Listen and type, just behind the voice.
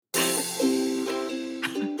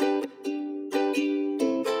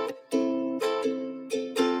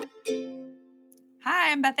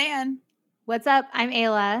I'm Beth Ann. What's up? I'm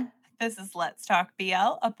Ayla. This is Let's Talk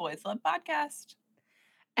BL, a Boys Love podcast.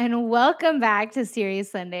 And welcome back to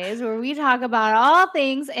Series Sundays, where we talk about all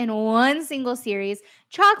things in one single series,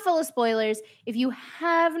 chock full of spoilers. If you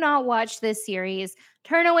have not watched this series,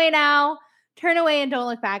 turn away now. Turn away and don't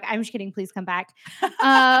look back. I'm just kidding. Please come back.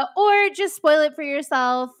 Or just spoil it for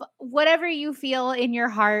yourself. Whatever you feel in your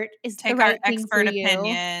heart is the Take right our thing for expert you.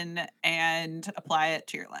 opinion and apply it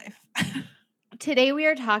to your life. Today we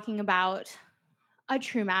are talking about a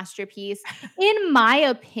true masterpiece. In my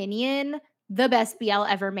opinion, the best BL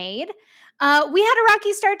ever made. We had a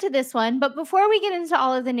rocky start to this one, but before we get into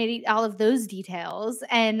all of those details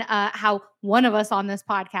and how one of us on this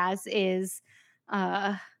podcast is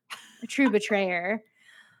a true betrayer,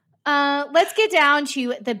 let's get down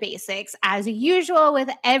to the basics. As usual, with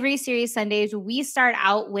every Series Sundays, we start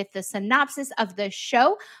out with the synopsis of the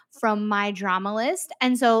show from my drama list.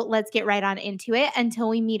 And so let's get right on into it. Until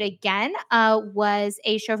We Meet Again was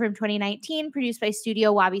a show from 2019 produced by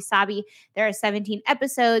Studio Wabi Sabi. There are 17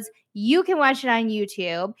 episodes. You can watch it on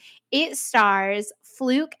YouTube. It stars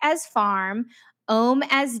Fluke as Farm, Ohm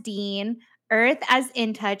as Dean, Earth as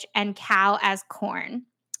In Touch, and Cal as Corn.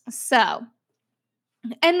 So,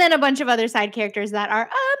 and then a bunch of other side characters that are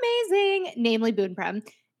amazing, namely Boonprem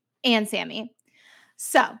and Sammy.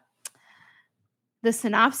 So, the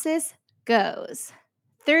synopsis goes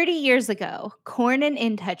 30 years ago, Korn and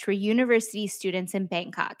In Touch were university students in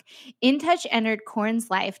Bangkok. In Touch entered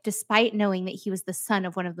Korn's life despite knowing that he was the son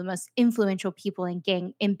of one of the most influential people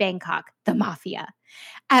in Bangkok, the Mafia.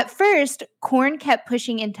 At first, Korn kept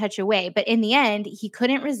pushing In Touch away, but in the end, he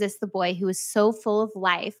couldn't resist the boy who was so full of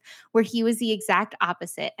life, where he was the exact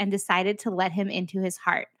opposite, and decided to let him into his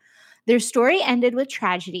heart. Their story ended with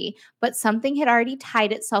tragedy, but something had already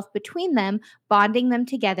tied itself between them, bonding them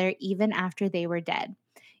together even after they were dead.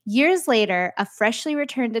 Years later, a freshly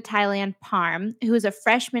returned to Thailand Parm, who is a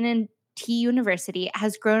freshman in T University,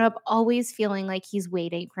 has grown up always feeling like he's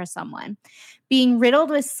waiting for someone. Being riddled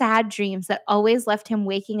with sad dreams that always left him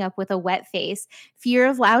waking up with a wet face, fear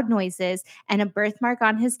of loud noises, and a birthmark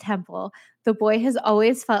on his temple, the boy has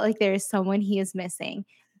always felt like there is someone he is missing.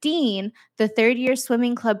 Dean, the third-year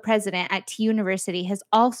swimming club president at T University, has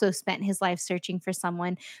also spent his life searching for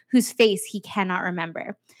someone whose face he cannot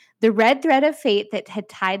remember. The red thread of fate that had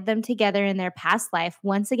tied them together in their past life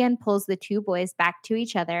once again pulls the two boys back to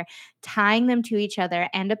each other, tying them to each other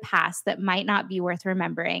and a past that might not be worth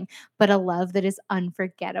remembering, but a love that is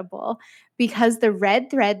unforgettable. Because the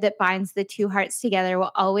red thread that binds the two hearts together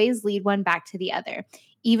will always lead one back to the other.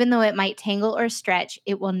 Even though it might tangle or stretch,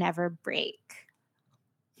 it will never break.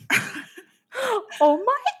 Oh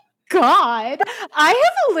my God. I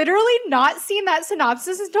have literally not seen that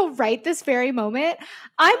synopsis until right this very moment.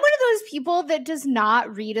 I'm one of those people that does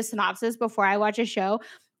not read a synopsis before I watch a show,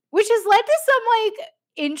 which has led to some like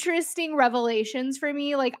interesting revelations for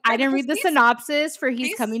me. Like, I didn't read the synopsis for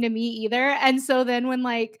He's Coming to Me either. And so then when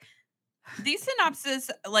like these synopses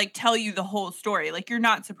like tell you the whole story, like you're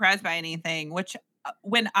not surprised by anything, which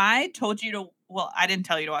when I told you to, well, I didn't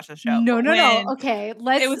tell you to watch the show. No. When Okay,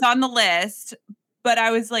 it was on the list, but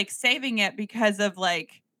I was like saving it because of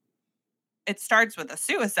like it starts with a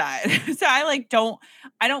suicide. So I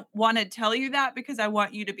don't want to tell you that because I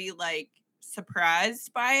want you to be like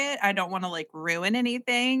surprised by it. I don't want to like ruin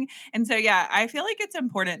anything. And so yeah, I feel like it's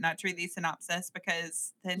important not to read these synopsis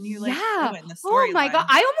because then you like ruin the Oh my God. storyline.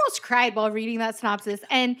 I almost cried while reading that synopsis.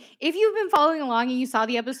 And if you've been following along and you saw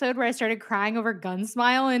the episode where I started crying over Gun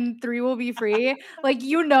Smile and Three Will Be Free, like,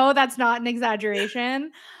 you know, that's not an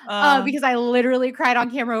exaggeration because I literally cried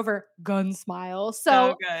on camera over Gun Smile.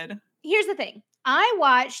 So So good. here's the thing. I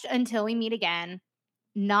watched Until We Meet Again,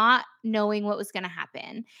 not knowing what was going to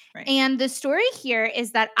happen. Right. And the story here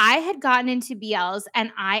is that I had gotten into BLs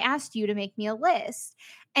and I asked you to make me a list.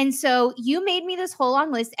 And so you made me this whole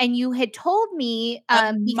long list and you had told me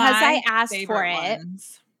because I asked for it.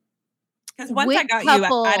 Because once I Which got you, I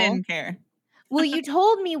couple didn't care. Well, you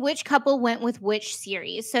told me which couple went with which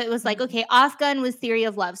series. So it was like, Mhm. okay, Off Gun was Theory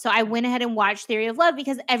of Love. So I went ahead and watched Theory of Love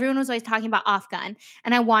because everyone was always talking about Off Gun.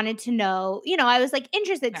 And I wanted to know, I was like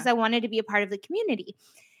interested because I wanted to be a part of the community.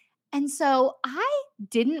 And so I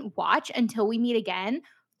didn't watch Until We Meet Again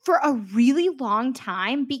for a really long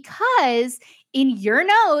time because in your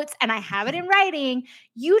notes, and I have it in writing,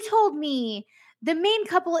 you told me the main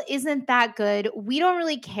couple isn't that good. We don't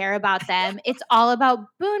really care about them. It's all about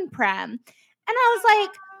Boonprem. And I was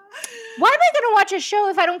like, why am I going to watch a show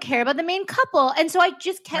if I don't care about the main couple? And so I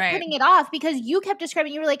just kept Right. putting it off because you kept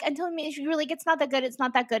describing, you were like, you were like, it's not that good. It's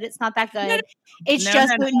not that good. It's not that No, good. It's no,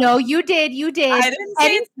 just, no, no. no, you did. You did. I didn't say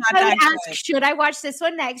Anytime it's not I would that ask, good. should I watch this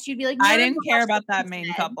one next? You'd be like, no, I no, didn't no, care watch about this that main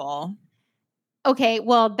instead. couple. Okay,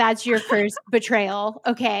 well, that's your first betrayal.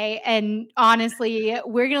 Okay. And honestly,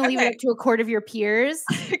 we're going to leave it Okay. up to a court of your peers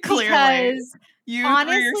Clearly. because You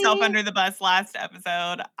threw yourself honestly, under the bus last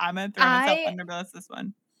episode. I'm gonna throw myself I under the bus this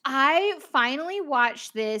one. I finally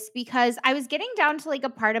watched this because I was getting down to like a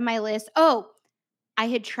part of my list. Oh, I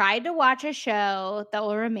had tried to watch a show that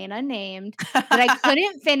will remain unnamed that I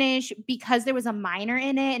couldn't finish because there was a minor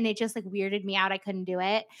in it and it just like weirded me out. I couldn't do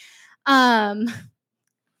it. Um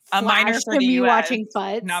A minor Flash for to the me US, watching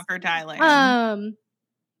Futz. not for Thailand.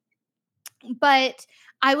 But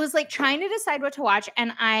I was like trying to decide what to watch,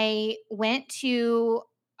 and I went to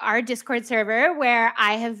our Discord server where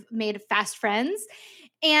I have made fast friends.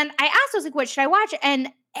 And I asked, I was like, what should I watch? And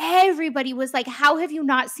everybody was like, how have you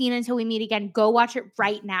not seen Until We Meet Again? Go watch it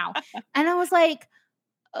right now. And I was like,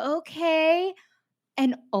 okay.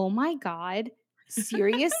 And oh my God,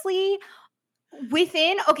 seriously?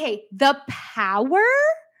 The power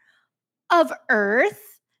of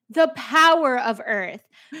Earth, the power of Earth.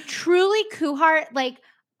 Truly, Kuhart, like,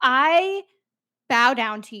 I bow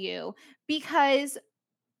down to you because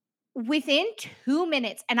within 2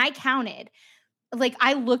 minutes, and I counted, like,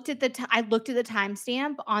 I looked at the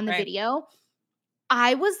timestamp on the Right. video.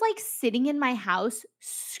 I was, like, sitting in my house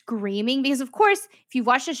screaming because, of course, if you've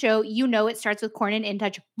watched the show, you know it starts with Corn and In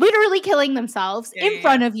Touch literally killing themselves in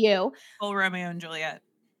front of you. Full Romeo and Juliet.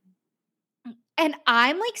 And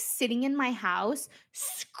I'm, like, sitting in my house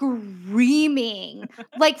screaming,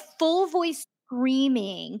 like, full voice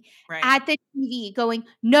screaming Right. at the TV going,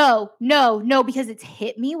 "No, no, no," because it's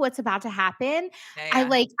hit me what's about to happen. Yeah.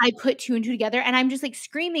 I put 2 and 2 together, and I'm just, like,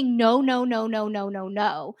 screaming, "No, no, no, no, no, no,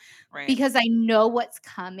 no," Right. because I know what's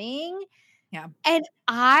coming. Yeah. And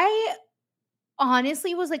I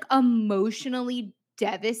honestly was, like, emotionally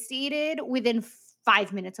devastated within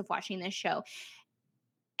 5 minutes of watching this show.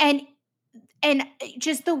 And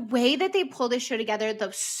just the way that they pull this show together, the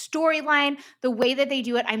storyline, the way that they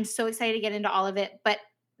do it, I'm so excited to get into all of it. But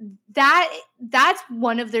that's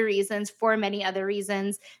one of the reasons, for many other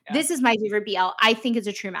reasons. Yeah. This is my favorite BL. I think it's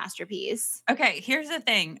a true masterpiece. Okay, here's the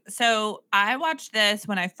thing. So I watched this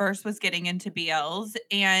when I first was getting into BLs,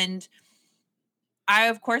 and I,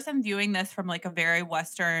 of course, am viewing this from like a very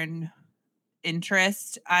Western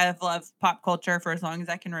interest. I've loved pop culture for as long as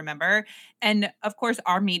I can remember. And of course,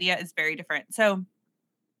 our media is very different. So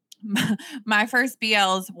my first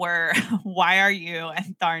BLs were Why Are You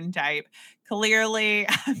and Tharn Type. Clearly,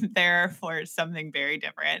 I'm there for something very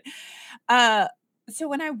different. Uh, so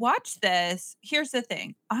when I watch this, here's the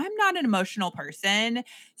thing. I'm not an emotional person.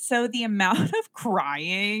 So the amount of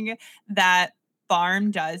crying that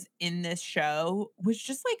Farm does in this show was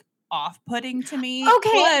just like off-putting to me. Okay,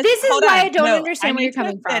 Plus, this is hold why on. I don't No, understand where you're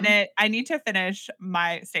coming from. I need to finish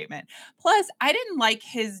my statement. Plus, I didn't like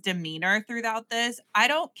his demeanor throughout this. I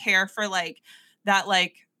don't care for like that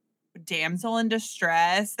like damsel in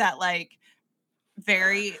distress, that like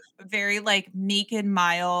very, very like meek and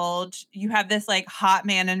mild. You have this like hot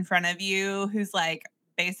man in front of you who's like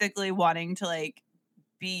basically wanting to like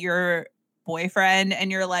be your boyfriend,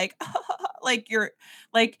 and you're like, like you're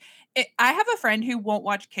like I have a friend who won't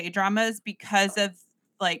watch K dramas because of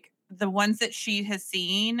like the ones that she has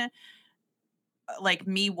seen, like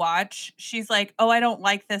me watch. She's like, oh, I don't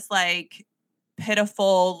like this like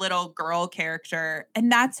pitiful little girl character, and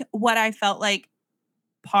that's what I felt like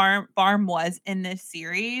Farm was in this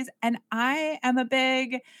series. And I am a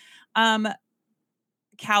big um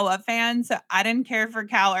Cow fan, so I didn't care for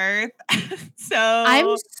Cow Earth. I'm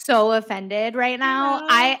So so offended right now. yeah,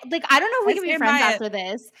 I don't know if we I can be stand friends by it. after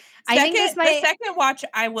this. I think this The might second watch,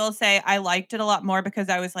 I will say I liked it a lot more because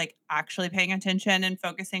I was like actually paying attention and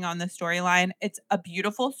focusing on the storyline. It's a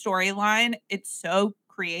beautiful storyline. It's so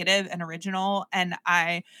creative and original, and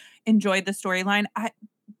I enjoyed the storyline.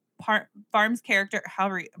 Farm's character,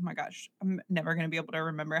 however, oh my gosh, I'm never gonna be able to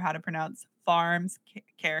remember how to pronounce Farm's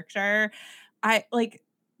character. I like,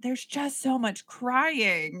 there's just so much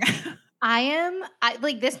crying. I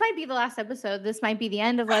like this might be the last episode. This might be the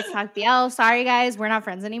end of Let's Talk BL. Sorry guys, we're not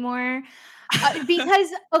friends anymore. Because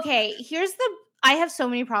okay, I have so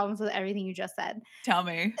many problems with everything you just said. Tell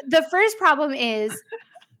me. The first problem is,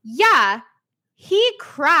 yeah, he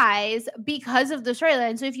cries because of the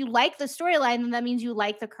storyline. So if you like the storyline, then that means you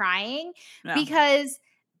like the crying No. because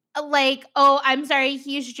like, oh, I'm sorry,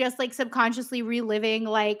 he's just like subconsciously reliving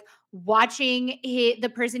like watching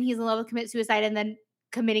the person he's in love with commit suicide and then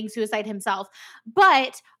committing suicide himself.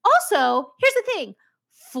 But also, here's the thing.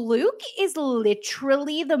 Fluke is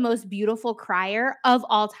literally the most beautiful crier of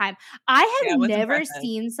all time. I Yeah, have it was never impressive.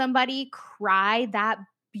 seen somebody cry that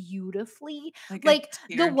beautifully. Like a Like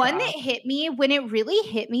the one that teardrop. hit me when it really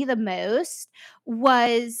hit me the most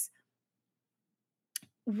was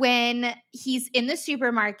when he's in the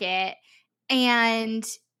supermarket and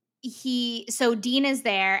Dean is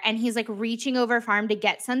there and he's like reaching over Farm to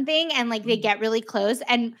get something and like they Mhm. get really close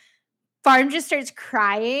and Farm just starts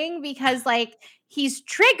crying because like he's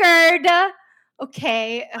triggered.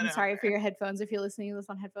 Okay, I'm sorry for Whatever. your headphones if you're listening to this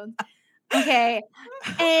on headphones. Okay.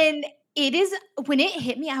 And it is when it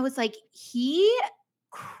hit me, I was like, he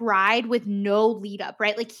cried with no lead up,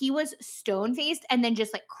 right? Like he was stone faced and then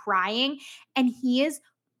just like crying. And he is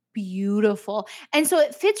beautiful. And so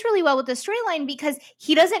it fits really well with the storyline because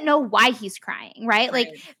he doesn't know why he's crying, right? Like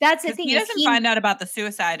Right. that's the 'Cause thing he is doesn't find out about the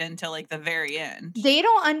suicide until, like, the very end. he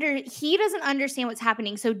doesn't understand what's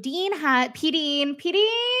happening. So Dean had P.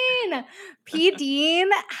 Dean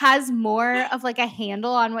has more of like a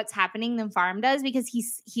handle on what's happening than Farm does because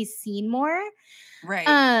he's seen more. Right.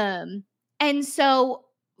 Um and so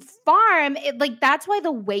Farm, like that's why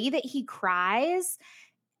the way that he cries,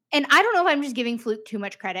 and I don't know if I'm just giving Fluke too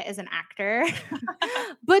much credit as an actor,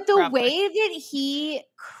 but the Probably. way that he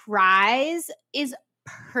cries is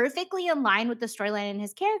perfectly in line with the storyline and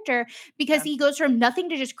his character because Yeah. he goes from nothing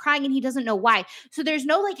to just crying and he doesn't know why. So there's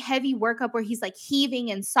no like heavy workup where he's like heaving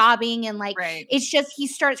and sobbing and like Right. it's just he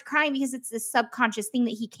starts crying because it's this subconscious thing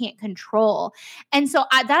that he can't control. And so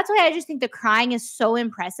that's why I just think the crying is so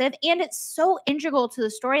impressive and it's so integral to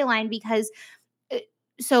the storyline because uh,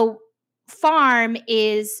 so Farm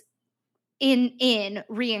is in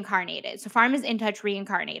reincarnated. So Farm is in touch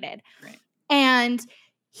reincarnated. Right. And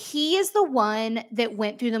he is the one that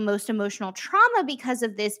went through the most emotional trauma because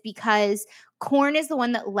of this because Korn is the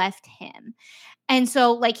one that left him. And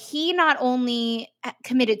so like he not only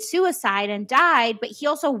committed suicide and died, but he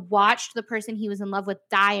also watched the person he was in love with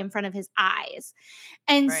die in front of his eyes.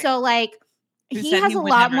 And Right. so like Who he said has he a would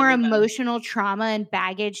lot never more leave him. emotional trauma and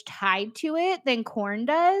baggage tied to it than Korn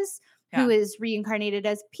does, who Yeah. is reincarnated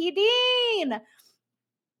as P. Dean.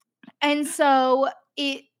 And so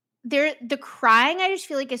it the crying I just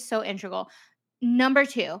feel like is so integral. Number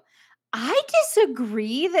 2, I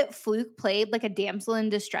disagree that Fluke played like a damsel in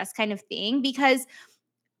distress kind of thing because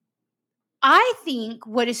I think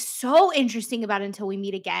what is so interesting about Until We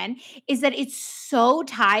Meet Again is that it's so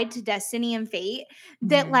tied to destiny and fate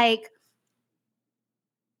that Mhm. like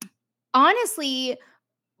honestly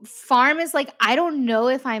Farm is like, "I don't know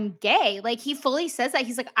if I'm gay." Like, he fully says that.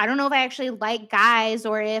 He's like, "I don't know if I actually like guys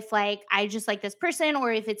or if, like, I just like this person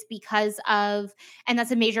or if it's because of," and that's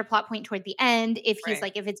a major plot point toward the end. If he's Right.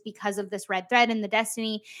 like, "If it's because of this red thread in the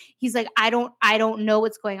destiny," he's like, "I don't know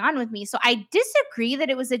what's going on with me." So I disagree that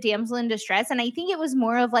it was a damsel in distress, and I think it was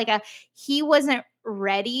more of like a he wasn't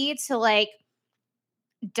ready to, like,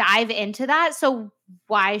 dive into that, so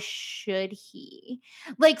why should he?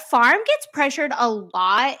 Like, Farm gets pressured a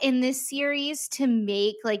lot in this series to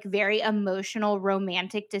make, like, very emotional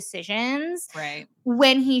romantic decisions Right.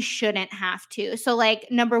 when he shouldn't have to. So,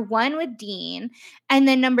 like, number 1 with Dean, and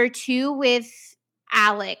then number 2 with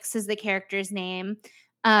Alex is the character's name,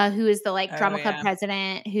 who is the, like, Oh, drama club yeah.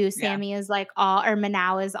 president, who Yeah. Sammy is, like, all or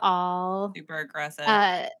Manao is all, Super aggressive.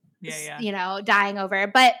 uh, Yeah, yeah. dying over.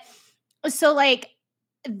 But so like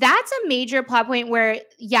that's a major plot point where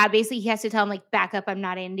yeah, basically he has to tell him like back up, I'm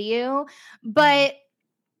not into you. Mhm. But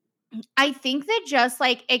I think that just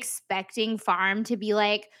like expecting Farm to be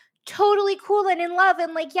like totally cool and in love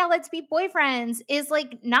and like yeah, let's be boyfriends is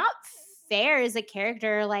like not fair as a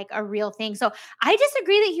character, like a real thing. So I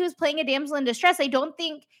disagree that he was playing a damsel in distress. I don't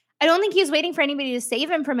think he's waiting for anybody to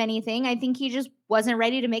save him from anything. I think he just wasn't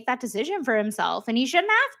ready to make that decision for himself and he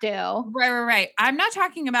shouldn't have to. Right, right, right. I'm not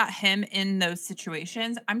talking about him in those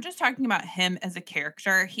situations. I'm just talking about him as a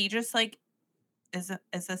character. He just, like, is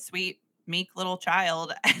a sweet, meek little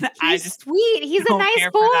child, and I He's just sweet. He's a don't nice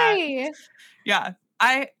care for that. boy. Yeah.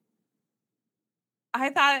 I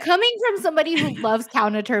thought Coming from somebody who loves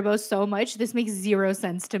Count Turbo so much, this makes 0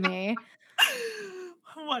 sense to me.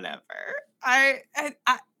 whatever. I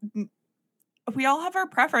mm, we all have our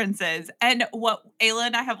preferences, and what Ayla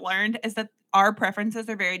and I have learned is that our preferences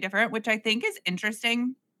are very different, which I think is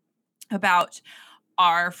interesting about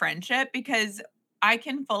our friendship because I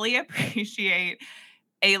can fully appreciate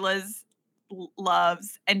Ayla's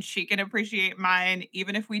loves and she can appreciate mine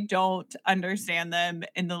even if we don't understand them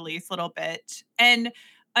in the least little bit. And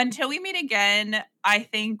Until We Meet Again, I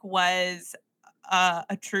think was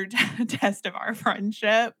a true test of our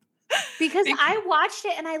friendship Because Bec- I watched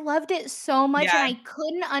it and I loved it so much and yeah. I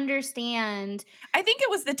couldn't understand. I think it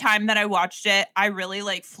was the time that I watched it. I really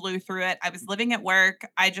like flew through it. I was living at work.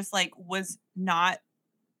 I just like was not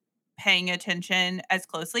paying attention as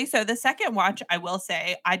closely. So the second watch, I will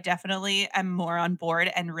say, I definitely am more on board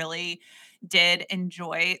and really did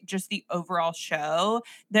enjoy just the overall show.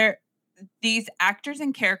 There these actors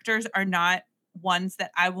and characters are not ones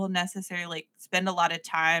that I will necessarily like spend a lot of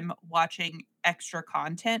time watching extra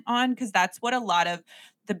content on because that's what a lot of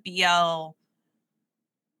the BL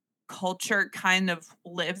culture kind of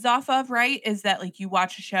lives off of, right? Is that like you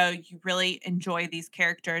watch a show, you really enjoy these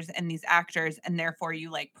characters and these actors, and therefore you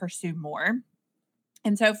like pursue more.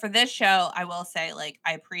 And so for this show, I will say like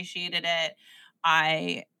I appreciated it.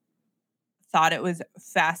 I thought it was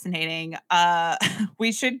fascinating.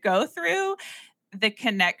 We should go through the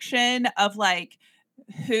connection of like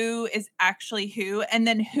who is actually who and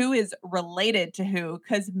then who is related to who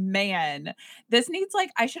cuz man, this needs like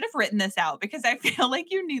I should have written this out because I feel like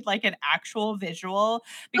you need like an actual visual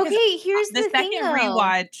because Okay, here's the the thing second though.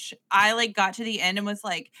 rewatch I like got to the end and was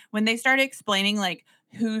like when they started explaining like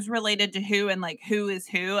who's related to who and like who is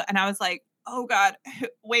who and I was like, "Oh god,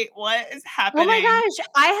 wait, what is Oh my happening?" gosh,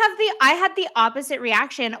 I had the opposite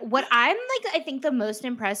reaction. What I'm like I think the most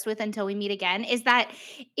impressed with until we meet again is that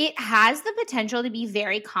it has the potential to be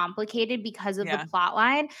very complicated because of the Yeah. plot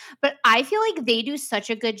line, but I feel like they do such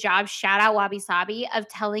a good job, shout out Wabi Sabi, of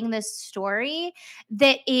telling this story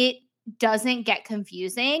that it doesn't get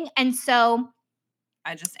confusing. And so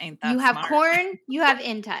I just ain't you that have smart. Corn, you have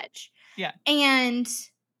In Touch, Yeah. and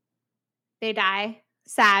they die.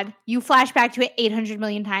 Sad. You flash back to it 800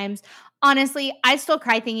 million times. Honestly, I still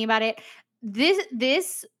cry thinking about it.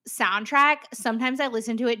 This soundtrack, sometimes I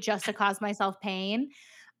listen to it just to cause myself pain.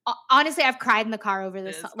 Honestly, I've cried in the car over It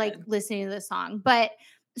this, is like good. listening to this song. But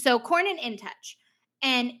so Corn and In Touch.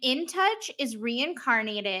 And In Touch is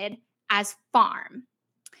reincarnated as Farm.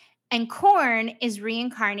 And Corn is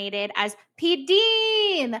reincarnated as P.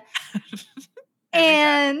 Dean. Every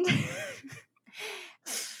time. And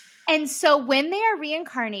And so when they are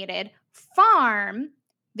reincarnated, Farm,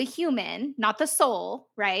 the human, not the soul,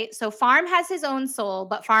 right? So Farm has his own soul,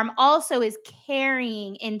 but Farm also is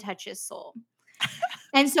carrying In Touch's soul.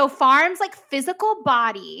 And so Farm's like physical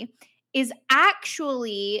body is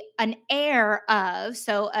actually an heir of,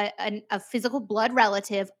 so a physical blood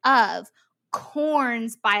relative of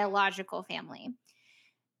Corn's biological family.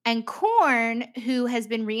 And Corn, who has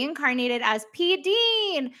been reincarnated as P.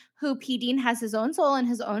 Dean, who P. Dean has his own soul in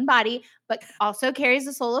his own body, but also carries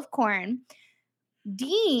the soul of Corn.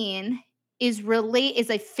 Dean is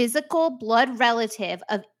a physical blood relative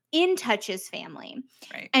of In Touch's family.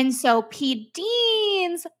 Right. And so P.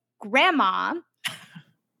 Dean's grandma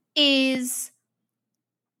is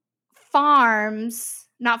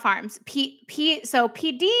not farms. So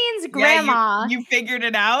P. Dean's Yeah, you grandma you figured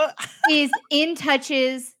it out? is In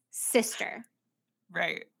Touch's sister.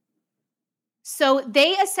 Right. So they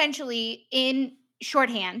essentially, in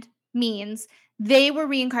shorthand, means they were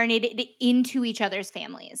reincarnated into each other's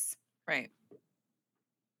families. Right.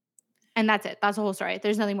 And that's it. That's the whole story.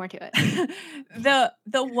 There's nothing more to it.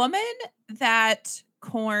 The woman that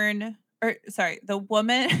Corn or sorry, the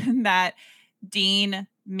woman that Dean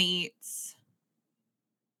meets,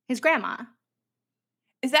 His grandma.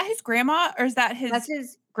 is that his grandma or is that That's his his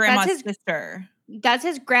that's grandma's his sister? that's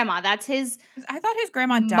his grandma. That's his 'Cause I thought his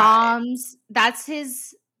grandma died. mom's that's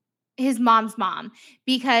his mom's mom,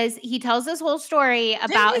 because he tells this whole story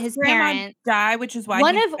Didn't about his his grandma parents. die, which is why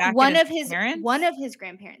One he's of back at one his of his one parents'? of his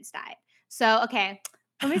grandparents died. So, okay,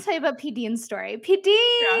 let me tell you about P. Dean's story. P.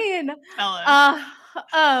 Yeah, Dean! tell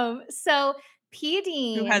us. So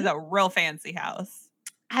P. Who has Dean a real fancy house.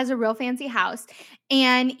 has a real fancy house,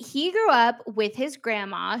 and he grew up with his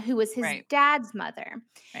grandma, who was his Right. dad's mother.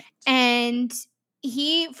 Right. And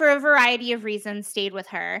he, for a variety of reasons, stayed with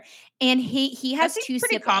her. And he That has seems two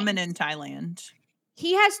pretty common siblings. in Thailand.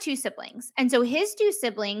 He has two siblings. And so his two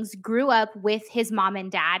siblings grew up with his mom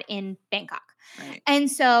and dad in Bangkok. Right. And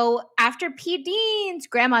so after P. Dean's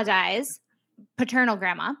grandma dies, paternal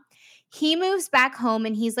grandma, he moves back home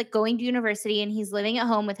and he's like going to university and he's living at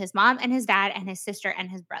home with his mom and his dad and his sister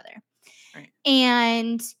and his brother. Right.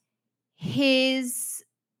 And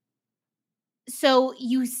so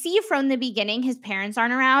you see from the beginning his parents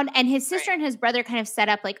aren't around, and his sister Right. and his brother kind of set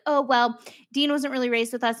up like, oh, well, Dean wasn't really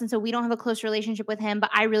raised with us, and so we don't have a close relationship with him,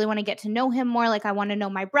 but I really want to get to know him more. Like, I want to know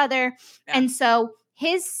my brother. Yeah. And so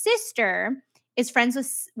his sister is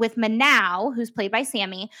friends with Manao, who's played by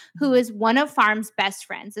Sammy, who is one of Farm's best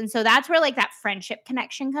friends. And so that's where like that friendship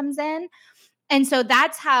connection comes in. And so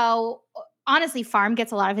that's how honestly, Farm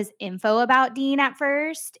gets a lot of his info about Dean at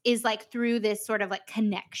first is like through this sort of like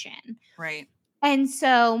connection. Right. And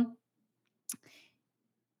so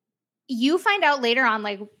you find out later on,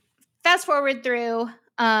 like fast forward through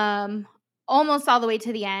almost all the way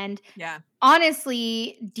to the end. Yeah.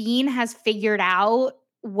 Honestly, Dean has figured out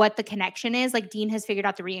what the connection is. Like Dean has figured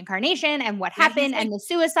out the reincarnation and what Yeah, he's, happened like, and the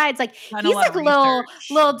suicides. Like done a he's lot like of a little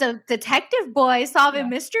research. detective boy solving Yeah.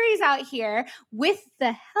 mysteries out here with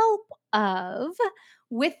the help of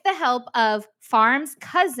Farm's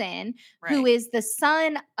cousin, who Right. is the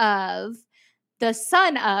son of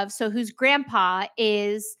so whose grandpa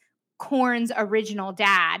is Korn's original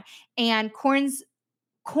dad. And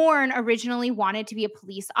Korn originally wanted to be a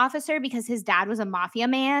police officer because his dad was a mafia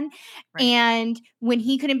man. Right. And when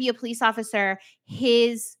he couldn't be a police officer,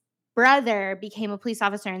 his brother became a police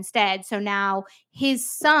officer instead. So now his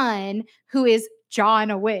son, who is Jaw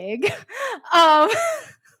in a wig, um,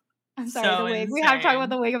 I'm sorry, the So wig. We have to talk about insane.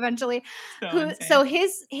 the wig eventually. So insane. So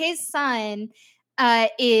his son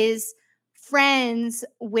is friends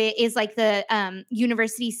with is like the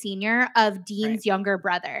university senior of Dean's Right. younger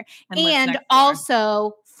brother, And lives and next door.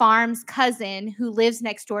 also Farm's cousin who lives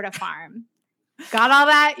next door to Farm. Got all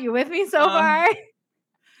that? You with me so far?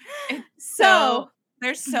 It's So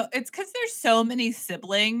it's because there's so many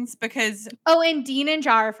siblings because oh, and Dean and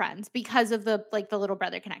Jar are friends because of the like the little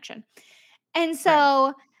brother connection. And right.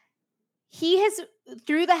 so he has,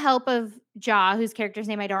 through the help of Jaw, whose character's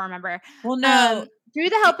name I don't remember, Well, no. through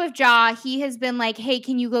the help of Jaw, he has been like, "Hey,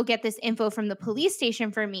 can you go get this info from the police station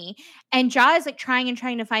for me?" And Jaw is like trying and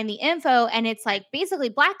trying to find the info, and it's like basically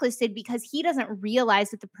blacklisted because he doesn't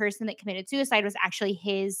realize that the person that committed suicide was actually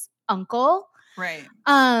his uncle. Right.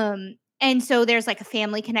 And so there's like a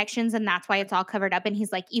family connections, and that's why it's all covered up. And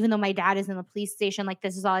he's like, even though my dad is in the police station, like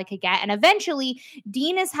this is all I could get. And eventually,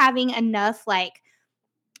 Dean is having enough like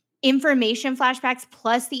information flashbacks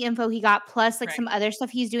plus the info he got plus like Right. some other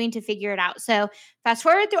stuff he's doing to figure it out. So fast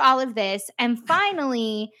forward through all of this, and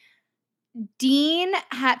finally Dean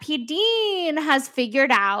has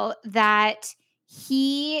figured out that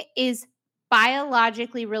he is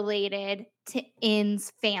biologically related to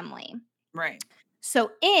In's family. Right.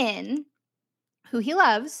 So In, who he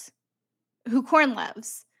loves, who Korn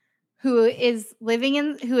loves, who is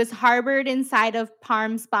harbored inside of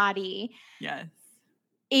Parm's body, Yes.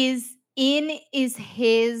 is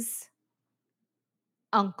his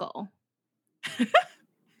uncle.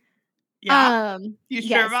 Yeah. You sure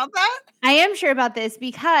Yes. about that? I am sure about this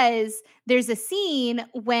because there's a scene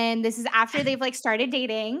when this is after they've like started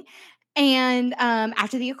dating and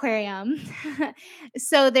after the aquarium.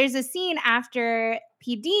 So there's a scene after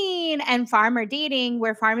P. Dean and Farm are dating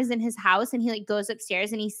where Farm is in his house and he like goes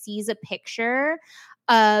upstairs and he sees a picture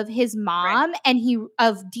of his mom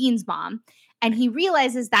of Dean's mom. And he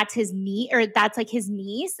realizes that's his niece or that's like his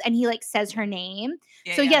niece and he like says her name.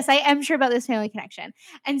 Yeah, So yeah. yes, I am sure about this family connection.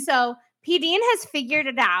 And so P. Dean has figured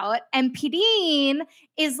it out, and P. Dean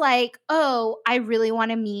is like, "Oh, I really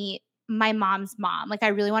want to meet my mom's mom. Like, I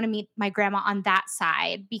really want to meet my grandma on that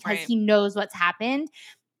side because Right. he knows what's happened."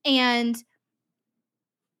 And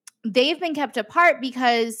they've been kept apart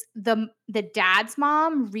because the dad's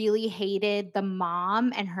mom really hated the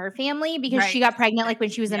mom and her family because she Right. got pregnant like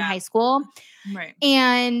when she was in Yeah. high school. Right.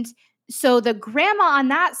 And so the grandma on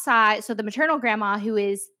that side, so the maternal grandma who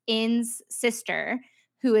is In's sister,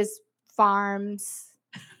 who is Farm's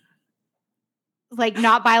like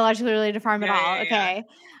not biologically related to Farm at Yeah, all, yeah, yeah.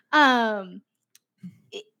 okay?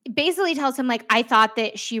 Basically tells him like, "I thought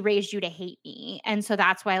that she raised you to hate me, and so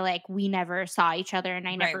that's why like we never saw each other and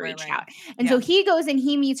I Right, never right, reached right. out." And Yeah. so he goes and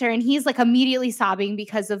he meets her and he's like immediately sobbing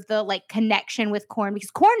because of the like connection with Korn because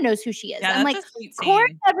Korn knows who she is. Yeah, And that's like a sweet Korn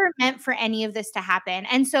scene. never meant for any of this to happen.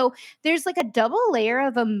 And so there's like a double layer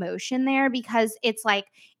of emotion there because it's like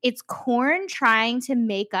it's Korn trying to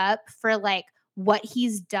make up for like what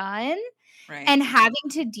he's done Right. and having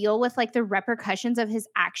to deal with like the repercussions of his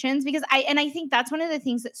actions because I think that's one of the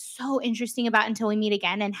things that's so interesting about Until We Meet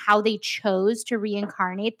Again and how they chose to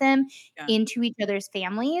reincarnate them Yeah. into each other's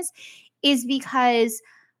families is because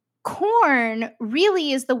Korn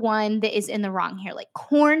really is the one that is in the wrong here. Like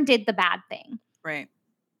Korn did the bad thing. Right.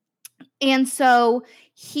 And so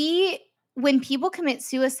when people commit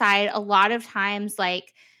suicide, a lot of times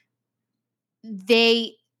like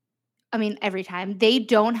every time they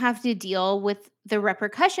don't have to deal with the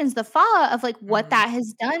repercussions, the fallout of like what Mhm. that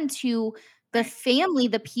has done to the Right. family,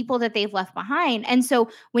 the people that they've left behind. And so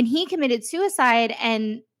when he committed suicide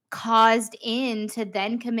and caused In to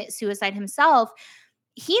then commit suicide himself,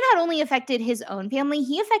 he not only affected his own family,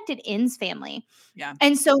 he affected In's family. Yeah.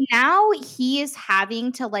 And so now he is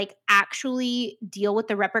having to, like, actually deal with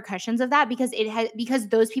the repercussions of that because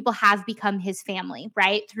those people have become his family,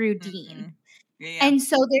 right, through Dean. Mhm. Yeah. And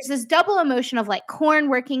so there's this double emotion of, like, Corn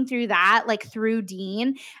working through that, like, through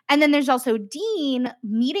Dean, and then there's also Dean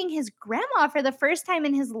meeting his grandma for the first time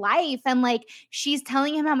in his life, and, like, she's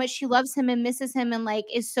telling him how much she loves him and misses him and, like,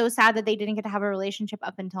 is so sad that they didn't get to have a relationship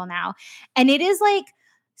up until now. And it is, like,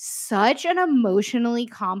 such an emotionally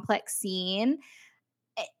complex scene.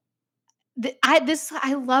 Eh,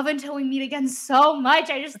 I love Until We Meet Again so much.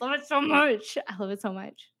 I just love it so much. I love it so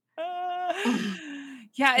much. Oh,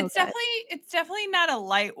 Yeah, so good. it's definitely not a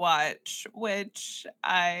light watch, which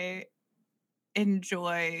I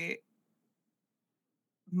enjoy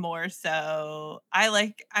more so. I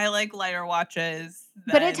like lighter watches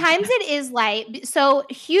But at than times it is light. So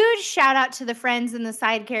huge shout out to the friends and the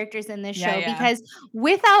side characters in this Yeah, show yeah. because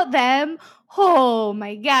without them, oh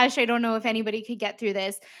my gosh, I don't know if anybody could get through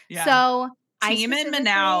this. Yeah. So I Team and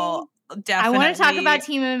Manal specifically I want to talk about definitely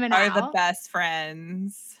Team and are the Manal. best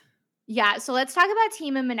friends. Yeah, so let's talk about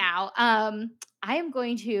Team and Manal. I am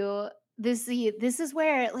going to this is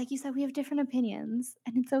where, like you said, we have different opinions,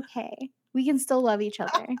 and it's okay. We can still love each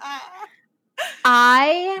other.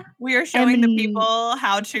 I We are am showing the people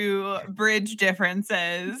how to bridge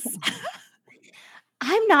differences.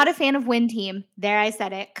 I'm not a fan of Win Team. There, I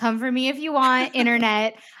said it. Come for me if you want,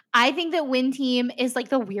 internet. I think that Win Team is like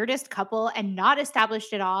the weirdest couple and not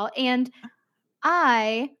established at all. And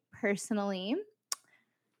I personally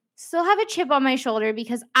still have a chip on my shoulder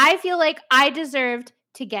because I feel like I deserved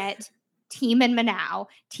to get Team and Manao.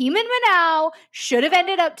 Team and Manao should have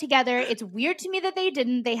ended up together. It's weird to me that they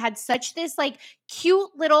didn't. They had such this like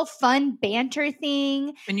cute little fun banter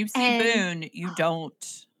thing. When you see And Boone, you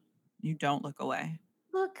don't look away.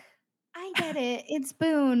 look, I get it. It's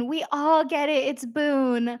Boone. We all get it. It's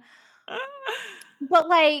Boone. But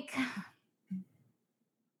like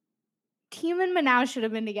Team and Manao should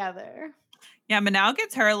have been together. Yeah, Manal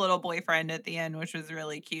gets her a little boyfriend at the end, which was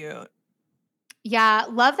really cute. Yeah,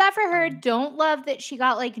 love that for her. Mm. Don't love that she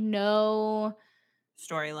got like no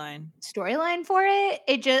Storyline. storyline for it.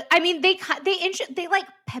 It just I mean they like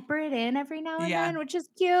pepper it in every now and Yeah. then, which is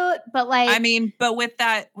cute, but I like mean, but with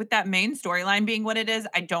that main storyline being what it is,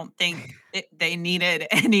 I don't think they needed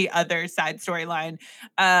any other side storyline,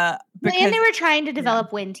 and they because were trying to yeah,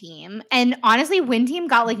 develop Win Team. And honestly, Win Team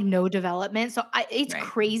got like no development. So it's right.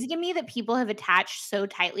 crazy to me that people have attached so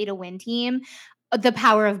tightly to Win Team. The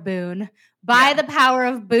power of Boone. By Yeah. the power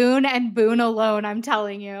of Boone and Boone alone, I'm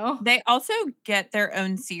telling you. They also get their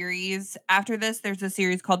own series. After this, there's a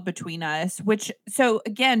series called Between Us, which so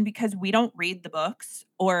again, because we don't read the books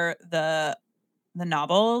or the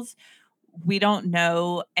novels, we don't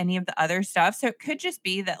know any of the other stuff. So it could just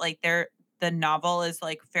be that like the novel is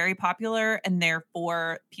like very popular and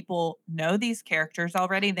therefore people know these characters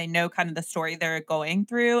already. They know kind of the story they're going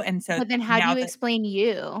through. And so But then how do now you that explain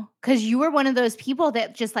you? Because you were one of those people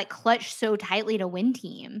that just like clutched so tightly to Win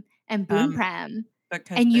Team and Boone um Prem,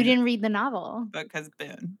 because and you Boone didn't read the novel. because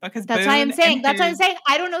That's why I'm Boone saying. That's why I'm saying.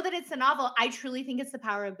 I don't know that it's the novel. I truly think it's the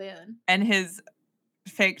power of Boone. and his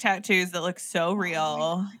fake tattoos that look so Oh my real.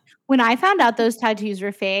 god. When I found out those tattoos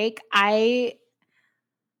were fake, I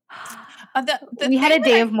The we had thing a that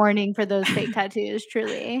day of mourning for those fake tattoos,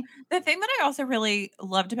 truly. the thing that I also really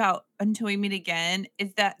loved about Until We Meet Again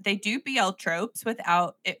is that they do BL tropes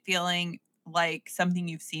without it feeling like something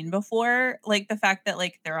you've seen before. Like the fact that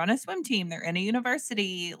like they're on a swim team, they're in a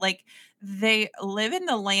university, like they live in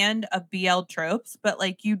the land of BL tropes, but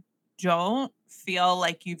like you don't feel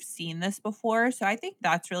like you've seen this before. So I think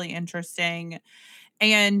that's really interesting.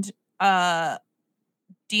 And uh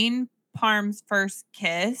Dean Parm's first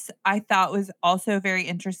kiss, I thought was also very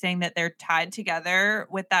interesting that they're tied together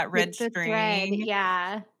with that With red the thread, string,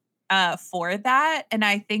 yeah. for that, and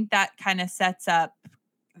I think that kinda sets up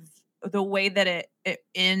the way that it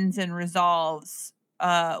ends and resolves,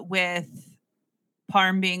 with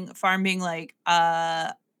Farm being like,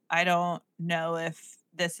 I don't know if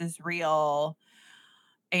this is real,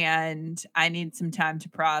 and I need some time to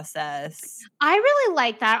process." I really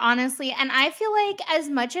like that, honestly, and I feel like as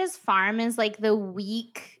much as Farm is, like, the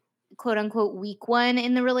weak, quote, unquote, "weak one"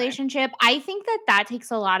 in the Right. relationship, I think that that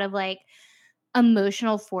takes a lot of, like,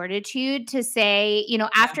 emotional fortitude to say, Yeah.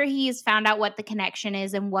 after he's found out what the connection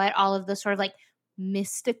is and what all of the sort of, like,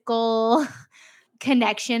 mystical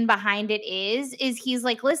connection behind it is he's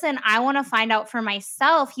like, "Listen, I wanna find out for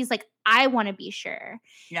myself." He's like, "I wanna be sure."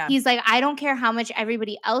 Yeah. He's like, "I don't care how much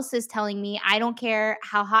everybody else is telling me. I don't care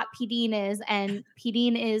how hot P. Dean is," and P.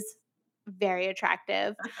 Dean is very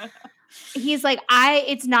attractive. he's like,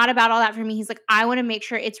 it's not about all that for me. He's like, I want to make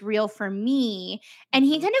sure it's real for me. And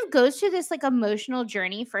he Mhm. kind of goes through this like emotional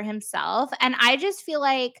journey for himself. And I just feel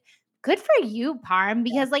like good for you, Parm, Yeah.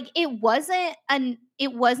 because like it wasn't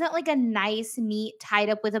like a nice, neat, tied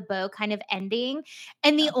up with a bow kind of ending.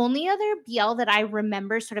 And the No. only other BL that I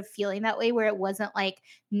remember sort of feeling that way, where it wasn't like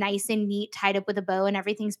nice and neat, tied up with a bow and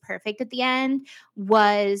everything's perfect at the end,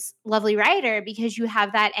 was Lovely Rider, because you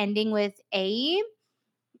have that ending with A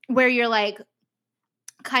where you're like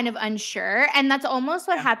kind of unsure. And that's almost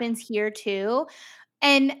what Yeah. happens here too.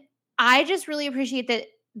 And I just really appreciate that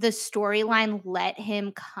the storyline let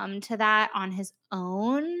him come to that on his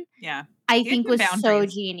own. Yeah. I He had think good was so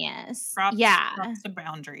boundaries. genius. Props Yeah. props to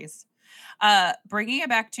boundaries. Bringing it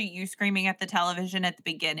back to you screaming at the television at the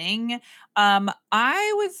beginning,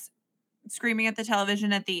 I was screaming at the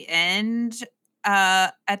television at the end,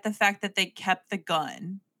 at the fact that they kept the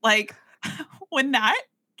gun. Like, when that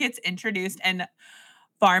gets introduced and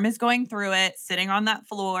Farm is going through it, sitting on that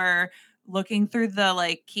floor, looking through the,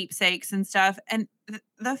 like, keepsakes and stuff, and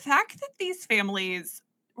the fact that these families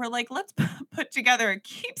were like, "Let's put together a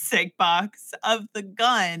keepsake box of the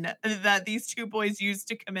gun that these 2 boys used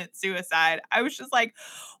to commit suicide." I was just like,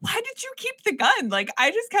 "Why did you keep the gun?" Like,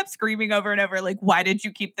 I just kept screaming over and over, like, "Why did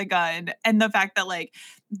you keep the gun?" And the fact that, like,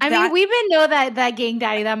 I mean, that we even know that gang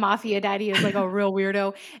daddy, that mafia daddy is like a real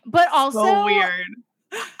weirdo. But also, so weird.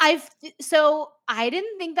 I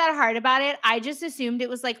didn't think that hard about it. I just assumed it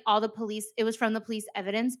was like it was from the police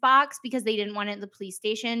evidence box because they didn't want it in the police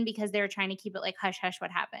station because they were trying to keep it like hush hush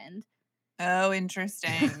what happened. Oh,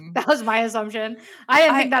 interesting. That was my assumption. I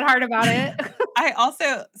didn't I think that hard about it. I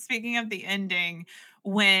also, speaking of the ending,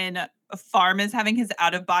 when Farm is having his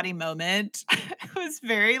out of body moment, it was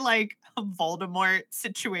very like a Voldemort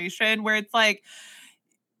situation where it's like,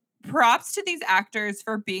 props to these actors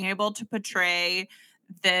for being able to portray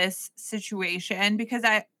this situation because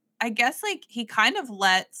I guess like he kind of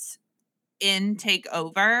lets in take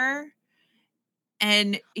over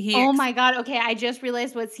and Oh my god, okay, I just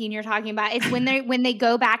realized what scene you're talking about. It's when they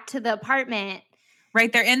go back to the apartment.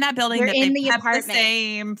 right, they're in that building They're that in they've the kept the apartment.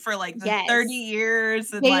 same for like the 30 Yes.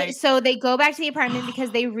 years and They like so they go back to the apartment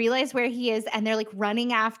because they realize where he is, and they're, like,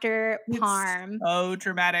 running after it's Parm. so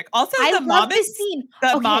dramatic. Also, I love this scene.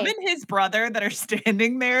 the mom Okay, and his brother that are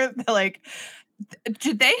standing there, they're like,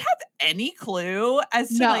 did they have any clue as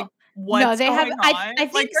to, like, no. No, what's they have going on? I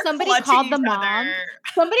Like, think they're somebody clutching called the each mom. other.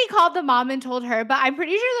 Somebody called the mom and told her, but I'm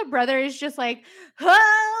pretty sure the brother is just like,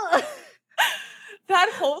 "Help." That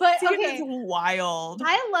whole But, scene is okay, wild.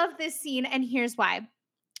 I love this scene, and here's why.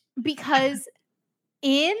 Because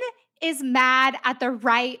In is mad at the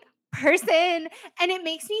right person. And it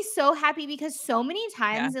makes me so happy because so many Yeah,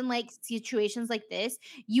 times in like situations like this,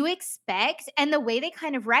 you expect, and the way they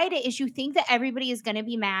kind of write it is you think that everybody is going to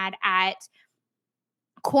be mad at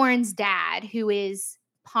Corn's dad, who is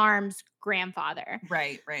Parm's grandfather.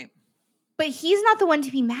 right, right. But he's not the one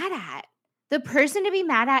to be mad at. The person to be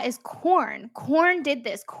mad at is Corn. Corn did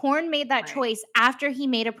this. Corn made that Right, choice after he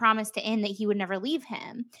made a promise to In that he would never leave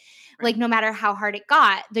him. Like, right. no matter how hard it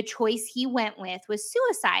got, the choice he went with was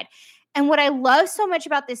suicide. And what I love so much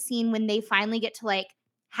about this scene when they finally get to like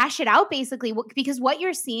hash it out, basically, because what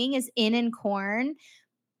you're seeing is In and Corn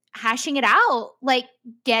hashing it out, like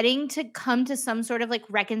getting to come to some sort of like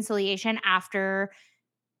reconciliation after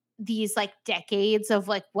these like decades of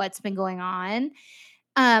like what's been going on,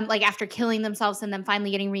 like after killing themselves and then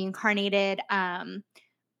finally getting reincarnated,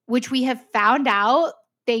 which we have found out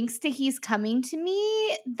thanks to He's Coming to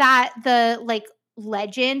Me that the like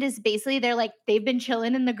legend is basically they've been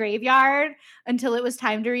chilling in the graveyard until it was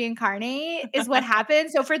time to reincarnate is what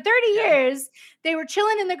happened. So for 30 Yeah. years they were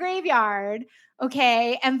chilling in the graveyard,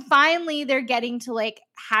 okay, and finally they're getting to like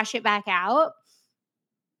hash it back out.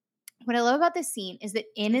 What I love about this scene is that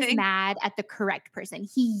In Do you is think mad at the correct person.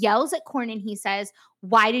 He yells at Corn and he says,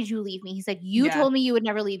 "Why did you leave me?" He's like, "You yeah, told me you would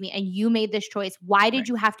never leave me and you made this choice. Why did right.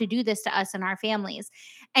 you have to do this to us and our families?"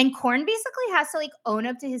 And Corn basically has to like own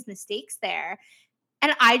up to his mistakes there.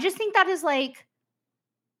 And I just think that is like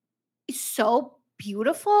so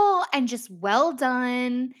beautiful and just well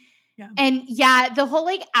done. Yeah. And yeah, the whole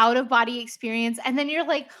like out of body experience. And then you're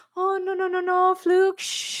like, "Oh, no, no, no, no, Fluke,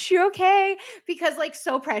 shh, you're okay." Because like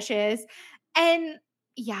so precious. And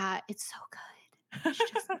yeah, it's so good. It's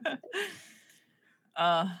just so good.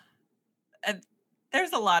 Uh, and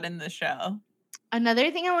there's a lot in the show. Another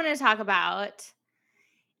thing I want to talk about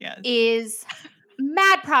Yes. is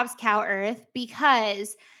mad props Cow Earth,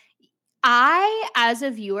 because I, as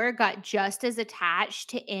a viewer, got just as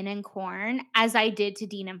attached to In and Corn as I did to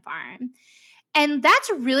Dean and Farm. And that's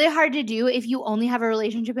really hard to do if you only have a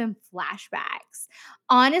relationship in flashbacks.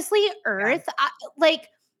 Honestly, Yeah. Earth, like,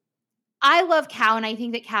 I love Cal, and I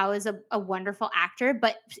think that Cal is a wonderful actor,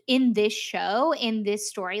 but in this show, in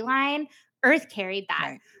this storyline, Earth carried that.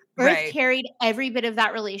 Right. Earth Right. carried every bit of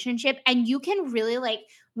that relationship, and you can really, like,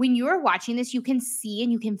 when you are watching this, you can see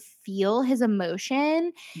and you can feel his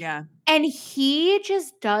emotion, Yeah. and he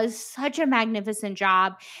just does such a magnificent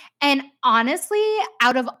job. And honestly,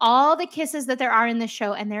 out of all the kisses that there are in this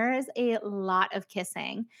show, and there is a lot of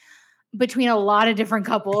kissing between a lot of different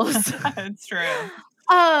couples. It's true.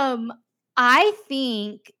 Um, I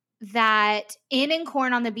think that in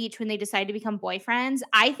Corn on the Beach, when they decide to become boyfriends,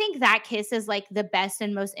 I think that kiss is like the best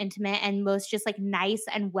and most intimate and most just like nice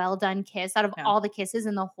and well done kiss out of Yeah. all the kisses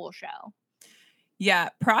in the whole show. Yeah,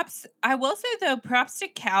 props. I will say though, props to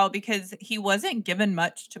Cal because he wasn't given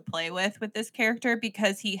much to play with this character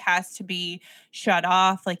because he has to be shut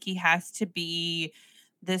off. Like he has to be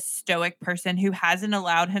this stoic person who hasn't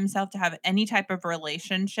allowed himself to have any type of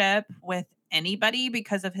relationship with anybody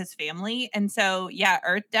because of his family. And so, yeah,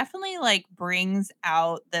 Earth definitely like brings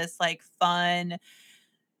out this like fun,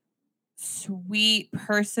 sweet,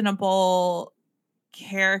 personable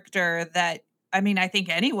character that I mean, I think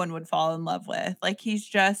anyone would fall in love with. Like, he's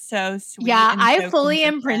just so sweet Yeah, and I so fully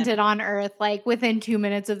consistent. imprinted on Earth like within 2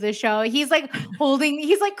 minutes of the show. He's like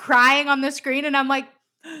crying on the screen and I'm like,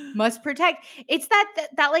 must protect. It's that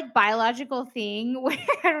like biological thing where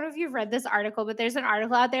I don't know if you've read this article, but there's an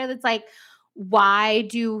article out there that's like, why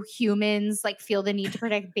do humans like feel the need to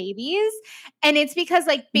protect babies? And it's because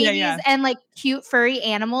like Yeah, babies yeah. and like cute furry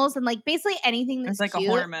animals and like basically anything It's that's like a cute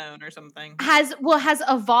hormone or something. has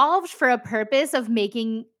evolved for a purpose of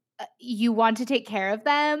making you want to take care of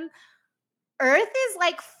them. Earth is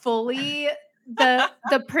like fully the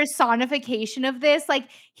personification of this. Like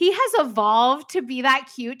he has evolved to be that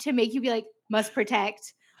cute to make you be like, must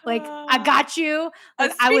protect. Like, I Uh, got you.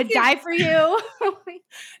 Like, I would speaking die for you.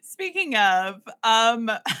 speaking of,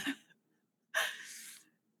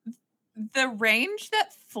 the range that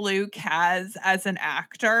Fluke has as an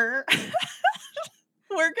actor,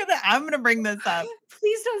 I'm gonna bring this up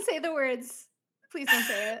Please don't say the words. Please don't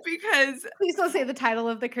say it. because Please don't say the title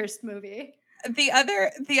of the cursed movie. the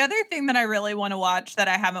other thing that I really wanna watch that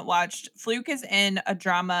I haven't watched, Fluke is in a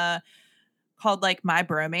drama called, like, My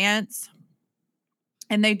Bromance.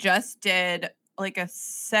 And they just did like a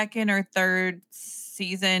second or third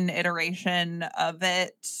season iteration of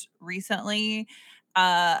it recently.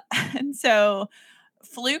 And so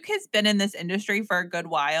Fluke has been in this industry for a good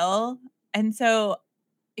while. And so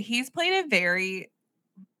he's played a very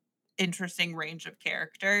interesting range of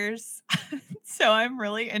characters. So I'm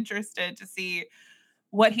really interested to see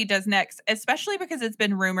what he does next, especially because it's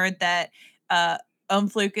been rumored that uh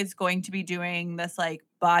Fluke is going to be doing this like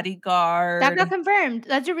That got bodyguard. confirmed.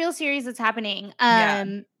 That's a real series that's happening. Yeah.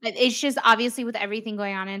 But it's just obviously with everything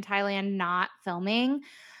going on in Thailand not filming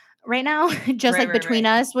right now, just Right, like right, Between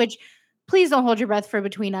right. Us, which please don't hold your breath for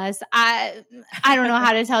Between Us. I don't know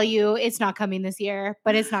how to tell you it's not coming this year,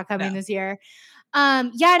 but it's not coming No. this year. Yeah,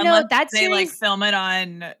 no, Unless that they, like, series film it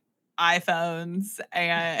on iPhones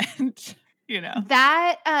and, you know.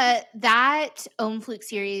 that Own Fluke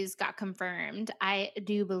series got confirmed. I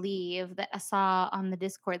do believe that I saw on the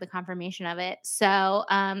Discord the confirmation of it. So,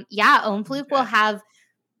 yeah, Own Fluke will Legit. have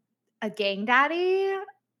a gang daddy,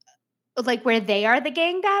 like where they are the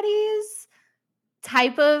gang daddies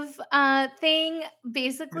type of thing. Who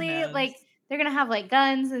Basically, like knows? they're gonna have like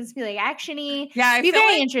guns and it's be like actiony. Yeah, Be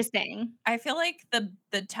very interesting. I feel like the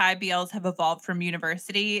Thai BLs have evolved from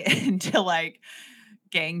university into, like,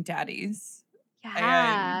 gang daddies and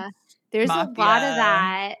Yeah. There's a lot of mafia.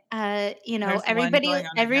 that. There's one Everybody going on right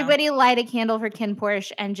now. everybody light a candle for Ken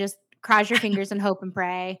Porsche and just cross your fingers and hope and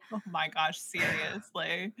pray. Oh my gosh,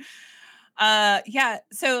 seriously. Yeah,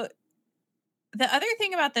 so the other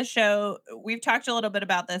thing about the show, we've talked a little bit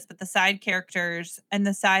about this, but the side characters and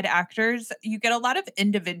the side actors, you get a lot of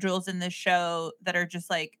individuals in this show that are just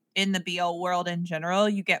like in the BL world in general.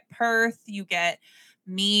 You get Perth, you get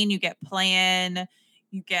Mean, you get Plan,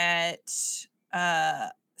 you get uh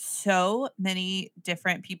so many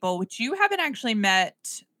different people, which you haven't actually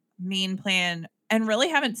met Mean, Plan, and really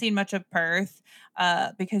haven't seen much of Perth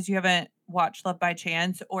because you haven't watched Love by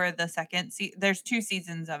Chance or the second there's 2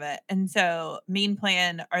 seasons of it. And so Mean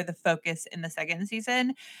Plan are the focus in the second season.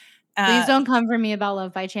 Please Uh don't come for me about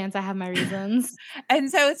Love by Chance. I have my reasons. and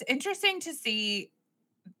so it's interesting to see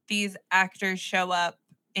these actors show up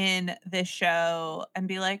in this show and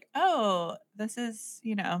be like, "Oh, this is,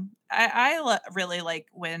 really like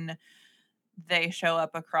when they show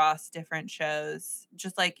up across different shows,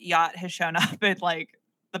 just like Yacht has shown up in like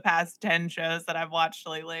the past 10 shows that I've watched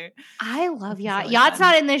lately, I love which is Yacht. really Yacht's fun.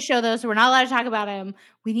 not in this show though, so we're not allowed to talk about him.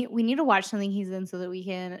 We need to watch something he's in so that we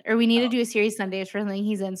can, or we need to Oh. do a series Sundays for something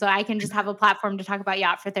he's in so I can just have a platform to talk about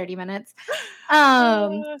Yacht for 30 minutes.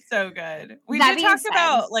 Um, Oh, so good. We that did being talk said,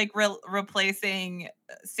 about, like, replacing,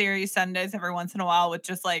 series Sundays every once in a while with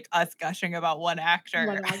just, like, us gushing about one actor.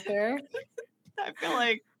 one actor. I feel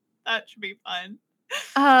like that should be fun.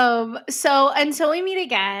 So Until We Meet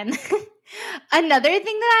Again. Another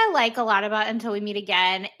thing that I like a lot about Until We Meet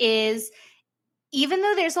Again is even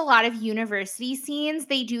though there's a lot of university scenes,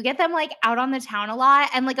 they do get them, like, out on the town a lot,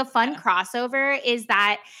 and, like, a fun Yeah. crossover is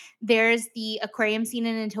that there's the aquarium scene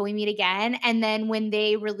in Until We Meet Again, and then when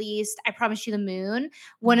they released I Promised You the Moon,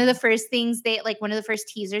 one of the Mhm. first things one of the first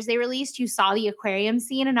teasers they released, you saw the aquarium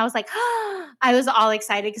scene, and I was like, I was all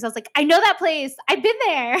excited because I was like, "I know that place. I've been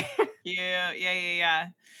there." Yeah, yeah, yeah, yeah.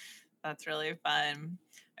 That's really fun.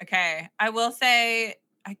 Okay, I will say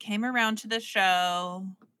I came around to the show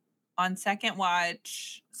on second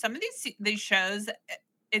watch. Some of these shows,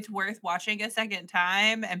 it's worth watching a second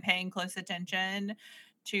time and paying close attention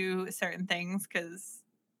to certain things because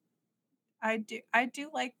I do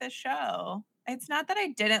like the show. It's not that I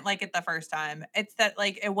didn't like it the first time. It's that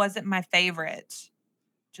like it wasn't my favorite.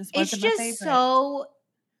 Just It's wasn't my just favorite. so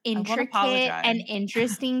I won't intricate apologize. and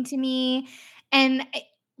interesting to me, and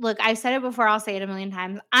look, I've said it before, I'll say it a million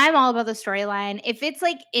times, I'm all about the storyline. If it's,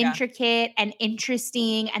 like, Yeah, intricate and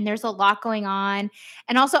interesting and there's a lot going on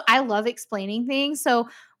and also I love explaining things, so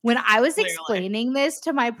when I was clearly. explaining this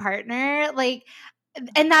to my partner, like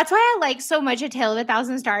and that's why I like so much A Tale of a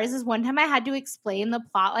Thousand Stars is one time I had to explain the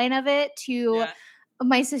plot line of it to Yeah.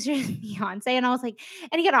 my sister's fiance, and I was like,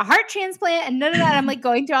 "And he got a heart transplant and none of that." I'm like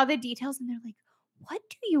going through all the details, and they're like, "What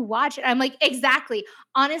do you watch?" And I'm like, "Exactly."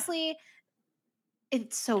 Honestly,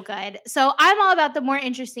 it's so good. So I'm all about the more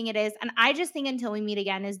interesting it is, and I just think Until We Meet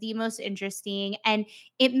Again is the most interesting, and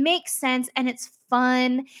it makes sense, and it's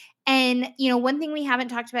fun. And one thing we haven't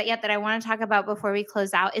talked about yet that I want to talk about before we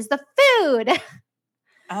close out is the food.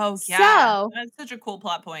 Oh, yeah. So That's such a cool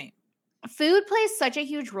plot point. food plays such a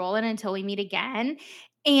huge role in Until We Meet Again,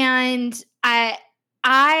 and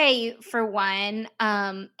I for one,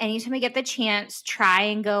 anytime I get the chance, try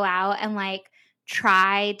and go out and, like,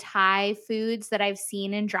 try Thai foods that I've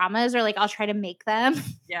seen in dramas, or, like, I'll try to make them.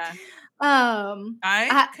 Yeah. Um,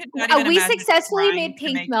 I could not even we imagine successfully trying made to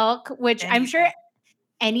pink make milk, which I'm sure anything.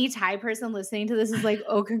 any Thai person listening to this is like,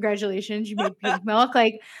 "Oh, congratulations, you made pink milk."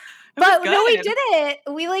 Like, It was but no, we good. did it.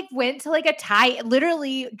 We, like, went to, like, a Thai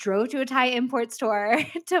literally drove to a Thai import store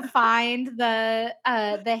to find the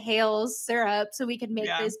Hales syrup so we could make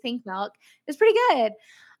Yeah, this pink milk. It was pretty good.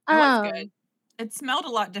 it was good. Um, It smelled a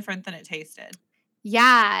lot different than it tasted.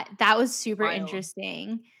 yeah, that was super Wild.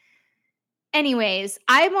 interesting. Anyways,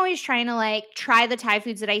 I'm always trying to, like, try the Thai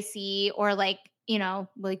foods that I see or, like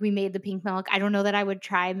we made the pink milk. I don't know that I would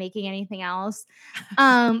try making anything else.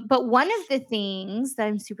 But one of the things that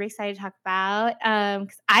I'm super excited to talk about,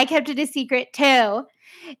 because I kept it a secret too,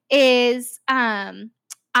 is,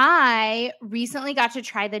 I recently got to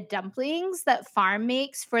try the dumplings that Farm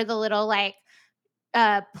makes for the little, like,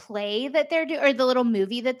 play that they're doing or the little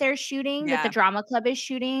movie that they're shooting, that the Yeah, drama club is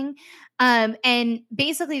shooting. And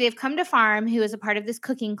basically they've come to Farm, who is a part of this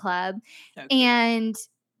cooking club, so cute. and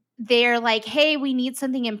they're like, "Hey, we need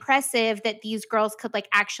something impressive that these girls could, like,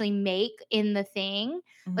 actually make in the thing,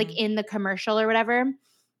 like, Mhm. in the commercial or whatever."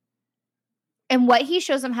 And what he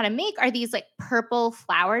shows them how to make are these, like, purple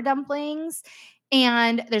flour dumplings,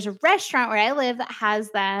 and there's a restaurant where I live that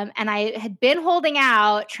has them, and I had been holding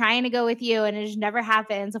out trying to go with you, and it just never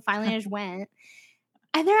happened, so finally I just went,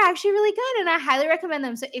 and they're actually really good, and I highly recommend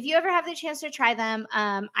them. So if you ever have the chance to try them,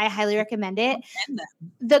 I highly recommend it. What's in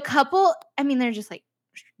them? The couple I mean, they're just like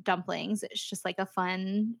dumplings, it's just like a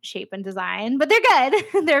fun shape and design, but they're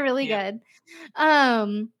good. They're really Yep. good.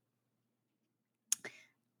 Um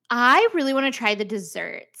I really wanna try the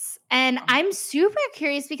desserts, and Oh, I'm super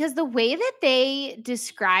curious because the way that they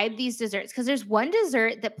describe these desserts, because there's one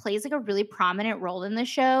dessert that plays, like, a really prominent role in the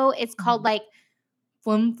show, it's called, mhm. like,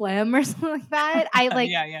 flim flam or something like that.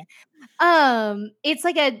 Yeah, yeah. It's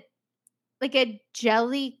like a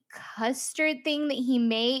jelly custard thing that he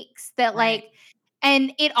makes that, Right. like,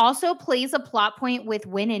 and it also plays a plot point with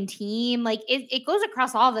Win and Team, like, it goes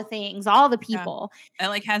across all the things, all the Yeah. people, It,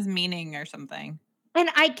 like, has meaning or something. and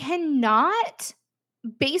I cannot,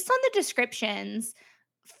 based on the descriptions,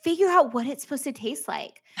 figure out what it's supposed to taste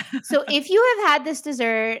like. So if you have had this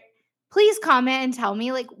dessert, please comment and tell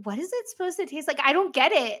me, like, what is it supposed to taste like? I don't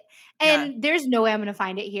get it. Yeah. And there's no way I'm gonna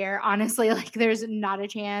find it here, honestly, like, there's not a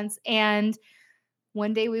chance. And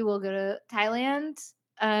one day we will go to Thailand.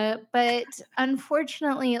 But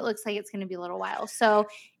unfortunately, it looks like it's going to be a little while. So,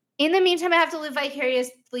 in the meantime, I have to live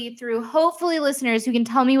vicariously through hopefully listeners who can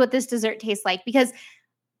tell me what this dessert tastes like because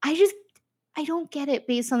I just I don't get it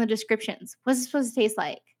based on the descriptions. What's it supposed to taste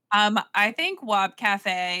like? I think Wob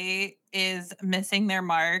Cafe is missing their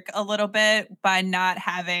mark a little bit by not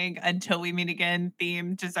having Until We Meet Again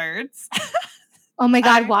themed desserts. Oh my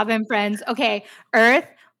God, I Wob and Friends. Okay, Earth,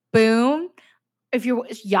 Boom. If you're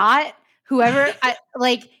Yacht, whoever,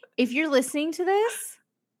 if you're listening to this,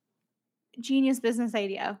 genius business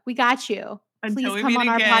idea. We got you. Until Please We come Meet on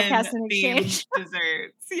our Again podcast in themed exchange.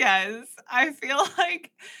 desserts. Yes, I feel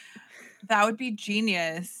like that would be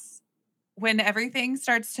genius. When everything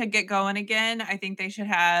starts to get going again, I think they should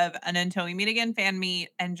have an Until We Meet Again fan meet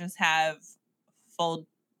and just have full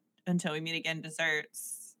Until We Meet Again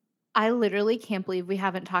desserts. I literally can't believe we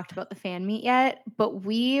haven't talked about the fan meet yet, but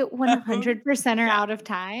we Oh, 100% are yeah. out of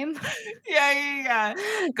time. Yeah.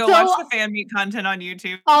 Go watch So the fan meet content on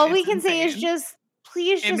YouTube. all we It's can say is insane. just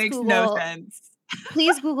please It just makes no Google sense.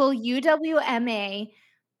 please Google UWMA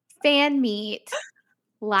fan meet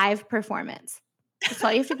live performance. That's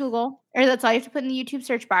all you have to Google, or that's all you have to put in the YouTube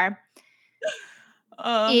search bar.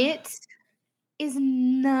 Uh, It is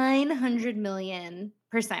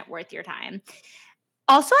 900,000,000% worth your time.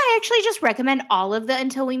 Also, I actually just recommend all of the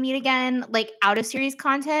Until We Meet Again, like, out of series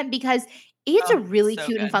content because it's a oh, really so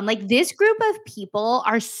cute and good. fun like, this group of people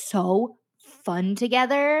are so fun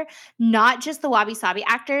together, not just the Wabi Sabi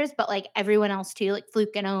actors, but, like, everyone else too, like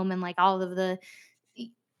Fluke and Ohm and, like, all of the e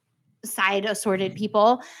side assorted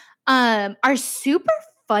people, are super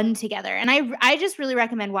fun together, and I just really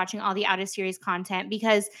recommend watching all the out of series content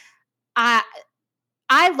because I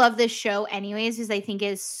I love this show anyways because I think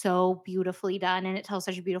it's so beautifully done and it tells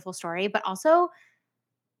such a beautiful story, but also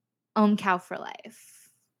Cow for life.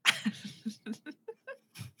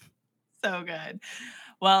 So good.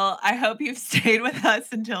 Well, I hope you've stayed with us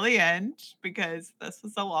until the end because this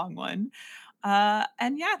was a long one.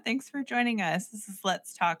 And yeah, thanks for joining us. This is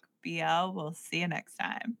Let's Talk BL. We'll see you next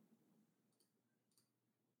time.